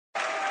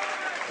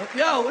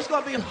Yo, it's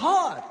gonna be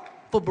hard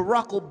for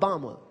Barack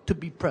Obama to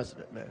be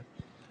president, man.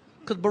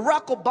 Because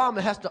Barack Obama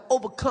has to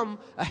overcome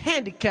a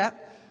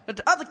handicap that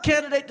the other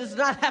candidate does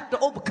not have to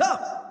overcome.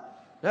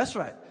 That's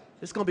right.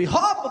 It's gonna be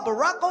hard for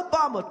Barack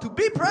Obama to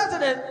be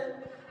president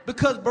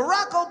because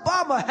Barack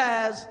Obama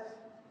has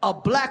a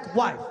black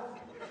wife.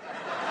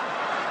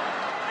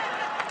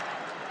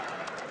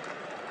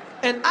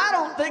 And I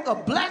don't think a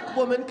black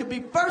woman could be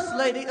first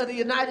lady of the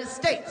United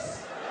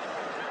States.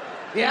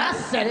 Yeah, I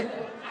said it.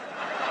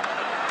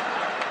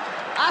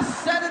 I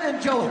said it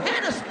in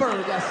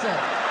Johannesburg, I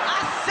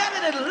said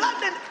it in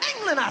London,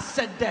 England, I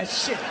said that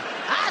shit.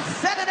 I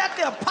said it at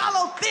the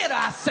Apollo Theater,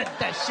 I said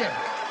that shit.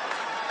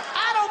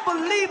 I don't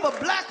believe a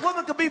black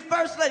woman could be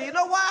first lady. You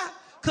know why?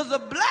 Because a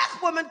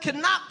black woman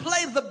cannot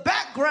play the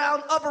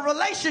background of a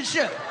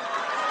relationship.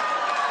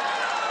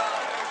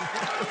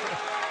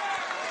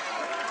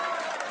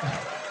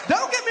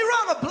 Don't get me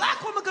wrong, a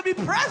black woman could be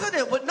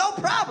president with no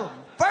problem.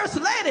 First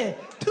lady,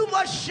 too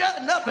much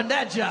shutting up in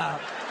that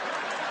job.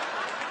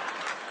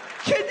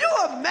 Can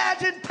you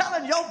imagine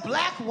telling your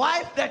black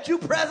wife that you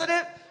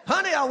president?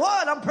 Honey, I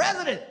won, I'm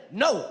president.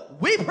 No,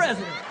 we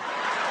president.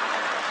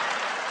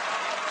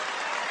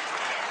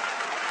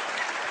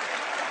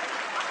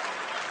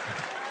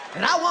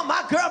 And I want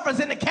my girlfriends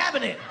in the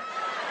cabinet.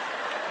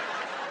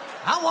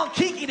 I want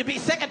Kiki to be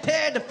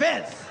Secretary of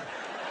Defense.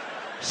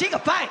 She can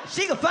fight,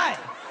 she can fight.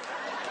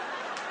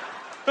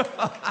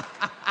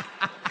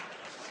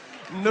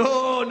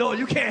 No,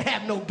 you can't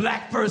have no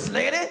black first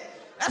lady.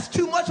 That's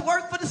too much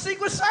work for the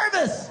Secret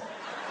Service.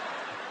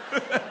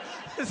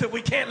 They said,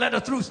 we can't let her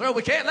through, sir.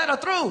 We can't let her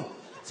through.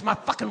 It's my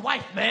fucking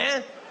wife,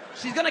 man.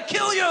 She's gonna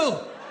kill you.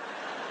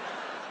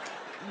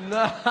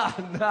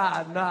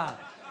 Nah.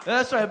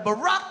 That's right.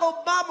 Barack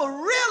Obama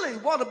really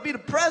want to be the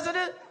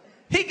president.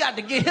 He got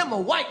to get him a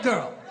white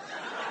girl.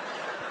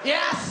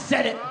 Yeah, I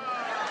said it.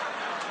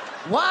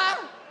 Why?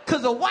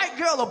 Because a white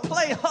girl will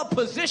play her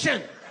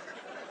position.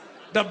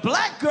 The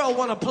black girl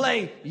want to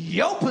play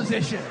your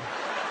position.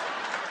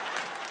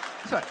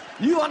 That's right.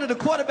 You under the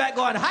quarterback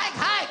going, hike,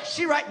 hike.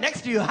 She right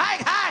next to you,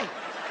 hike, hike.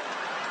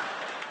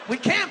 We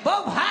can't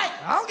both hike.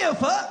 I don't give a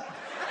fuck.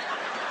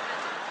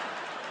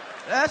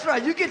 That's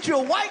right. You get you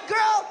a white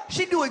girl,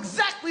 she do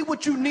exactly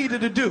what you need her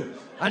to do.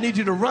 I need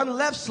you to run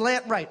left,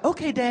 slant right.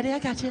 Okay, Daddy, I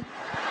got you.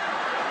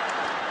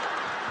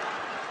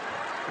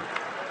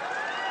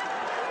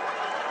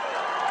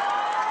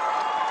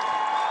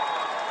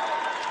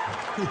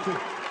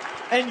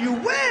 And you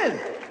win.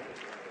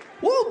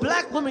 Woo,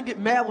 black women get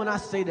mad when I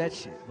say that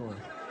shit. Boy.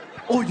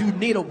 Oh, you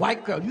need a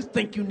white girl. You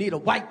think you need a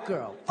white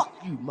girl. Fuck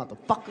you,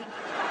 motherfucker.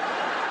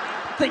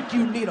 Think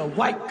you need a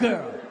white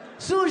girl.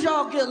 Soon as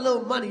y'all get a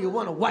little money, you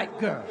want a white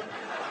girl.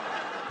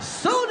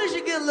 Soon as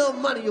you get a little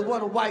money, you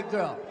want a white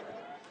girl.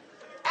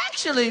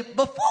 Actually,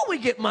 before we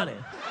get money.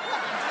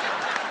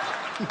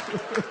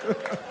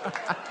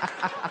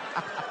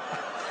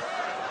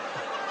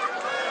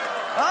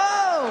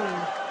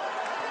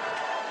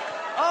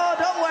 Oh,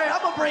 don't worry,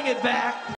 I'm gonna bring it back.